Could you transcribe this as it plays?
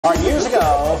All right, years ago,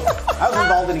 I was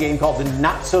involved in a game called the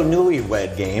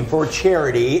Not-so-newlywed game for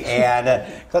charity, and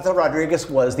Cleto Rodriguez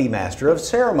was the master of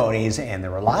ceremonies, and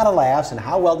there were a lot of laughs, and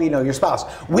how well do you know your spouse?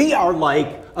 We are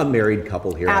like a married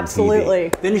couple here Absolutely. on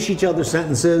TV. Finish each other's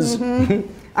sentences.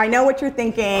 Mm-hmm. I know what you're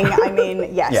thinking. I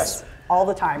mean, yes. Yes. All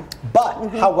the time. But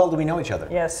how well do we know each other?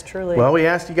 Yes, truly. Well, we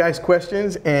asked you guys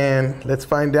questions, and let's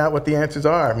find out what the answers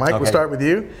are. Mike, we'll start with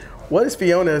you. What is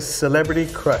Fiona's celebrity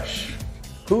crush?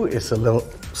 Who is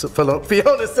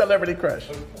Fiona's celebrity crush?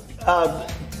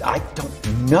 I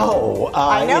don't know.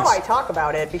 I know I talk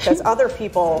about it because other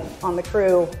people on the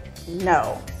crew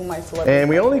know who my celebrity And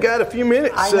we only got a few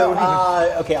minutes. I so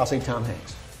know. Okay, I'll say Tom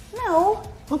Hanks. No.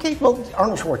 Okay, well,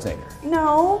 Arnold Schwarzenegger.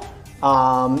 No.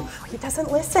 He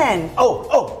doesn't listen.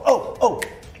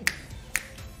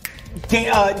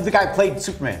 The guy who played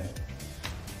Superman.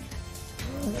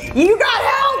 You got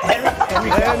help!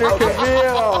 Henry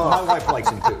Cavill. My wife likes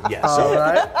him too, yes. All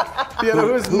right. Fiona,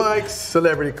 who's Mike's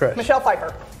celebrity crush? Michelle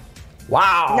Pfeiffer.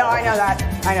 Wow. No, I know that.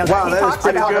 I know Wow, that. that is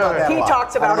pretty good. He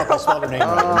talks about I don't know if I spelled her name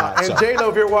right or not. And J-Lo,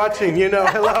 if you're watching, you know,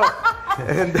 hello.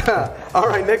 And all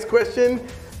right, next question.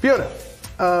 Fiona,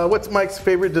 what's Mike's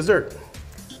favorite dessert?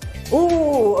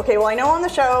 Ooh, okay, well I know on the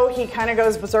show he kind of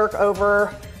goes berserk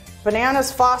over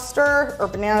bananas Foster or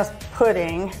bananas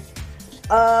pudding.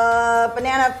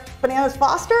 Bananas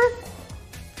Foster?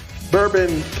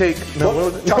 Bourbon cake. No, what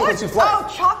was it? Chocolate souffle. Oh,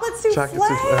 chocolate souffle. Chocolate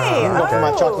souffle. I'm talking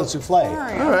about chocolate souffle. All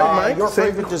right. All right, Mike. Your say-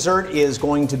 favorite dessert is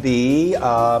going to be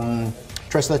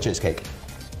tres leches cake.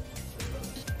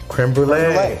 Creme brulee.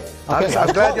 Creme brulee. Okay,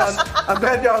 I'm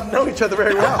glad y'all know each other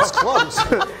very well. That's close.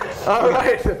 All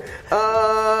right.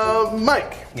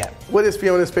 Mike. Yeah. What is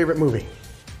Fiona's favorite movie?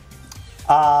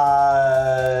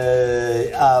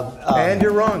 And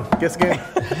you're wrong. Guess again.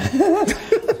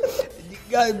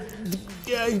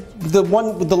 The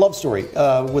one with the love story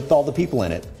with all the people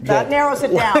in it. That narrows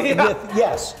it down.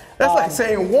 Yes. That's like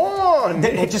saying one.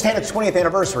 It just had its 20th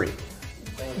anniversary.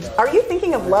 Are you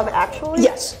thinking of Love Actually?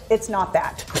 Yes. It's not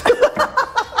that.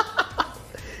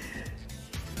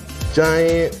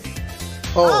 Giant.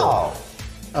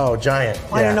 Oh, Giant.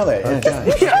 I didn't know that.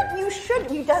 Okay. Yeah, You should.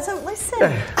 He doesn't listen.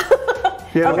 Yeah,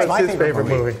 Okay. what's My his favorite favorite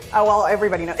movie. movie? Oh, well,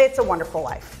 everybody knows. It's a Wonderful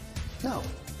Life. No.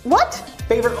 What?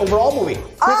 Favorite overall movie.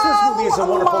 Christmas movie is A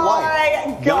Wonderful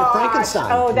Life. Young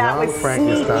Frankenstein. Oh, that Young was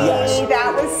Frankenstein. sneaky. Yes.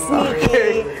 That was sneaky.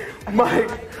 Okay, Mike.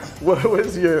 What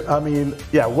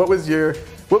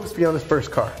was Fiona's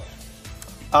first car?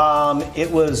 It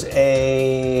was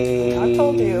a. I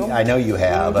told you. I know you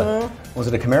have. Was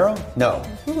it a Camaro? No.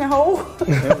 No.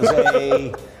 It was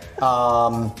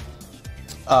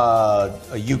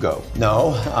a Yugo.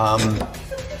 No.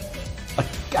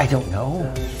 I don't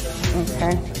know.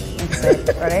 Okay. Let's see.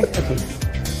 Ready?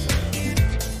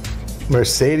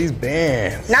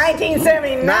 Mercedes-Benz.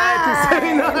 1979.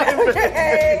 1979.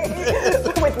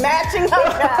 Okay. With matching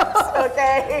hubcaps.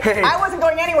 Okay. Hey. I wasn't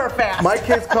going anywhere fast. My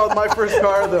kids called my first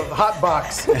car the Hot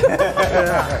Box.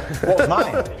 What was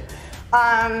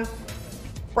mine?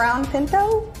 Brown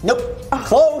Pinto. Nope.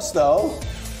 Close though.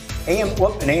 An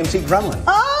AMC Gremlin.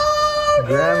 Oh,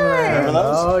 okay. Gremlin. Remember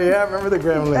those? Oh yeah, I remember the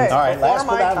Gremlins. Hey. All right. Last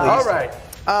but not least. All right.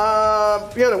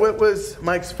 Fiona, what was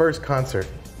Mike's first concert?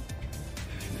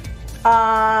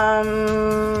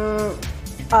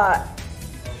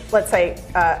 Let's say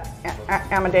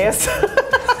Amadeus.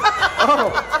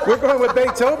 Oh, we're going with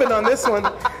Beethoven on this one.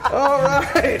 All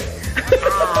right.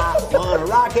 I wanna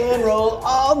rock and roll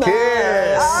all night.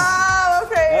 Yes. Oh,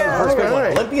 okay. That was the first big one.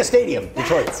 Alright. Olympia Stadium,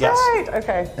 Detroit. That's Yes. right.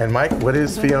 Okay. And Mike, what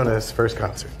is Fiona's first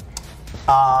concert?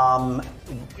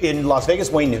 In Las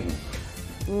Vegas, Wayne Newton.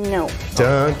 No.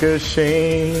 Dunker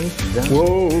Shane.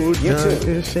 Whoa, You too.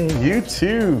 Dunker Shane. You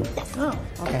too. Oh,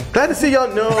 okay. Glad to see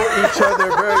y'all know each other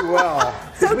very well.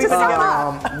 So to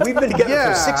We've been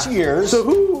together for 6 years. So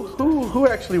who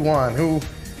actually won?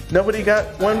 Nobody got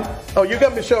one? Oh, you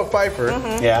got Michelle Pfeiffer.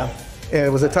 Yeah. And it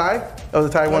was a tie? Oh, the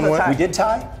tie was a 1-1? tie. We did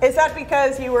tie? Is that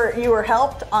because you were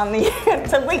helped on the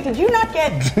so wait, did you not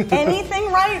get anything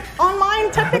right on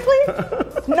mine technically?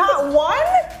 Not one?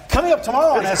 Coming up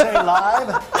tomorrow on SA Live.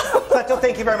 Cleto,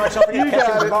 thank you very much. Don't forget to catch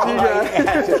us tomorrow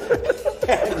night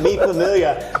at Mi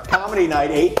Familia Comedy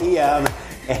Night, 8 p.m.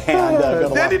 And go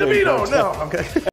to Danny Las Vegas. DeVito, no. Okay.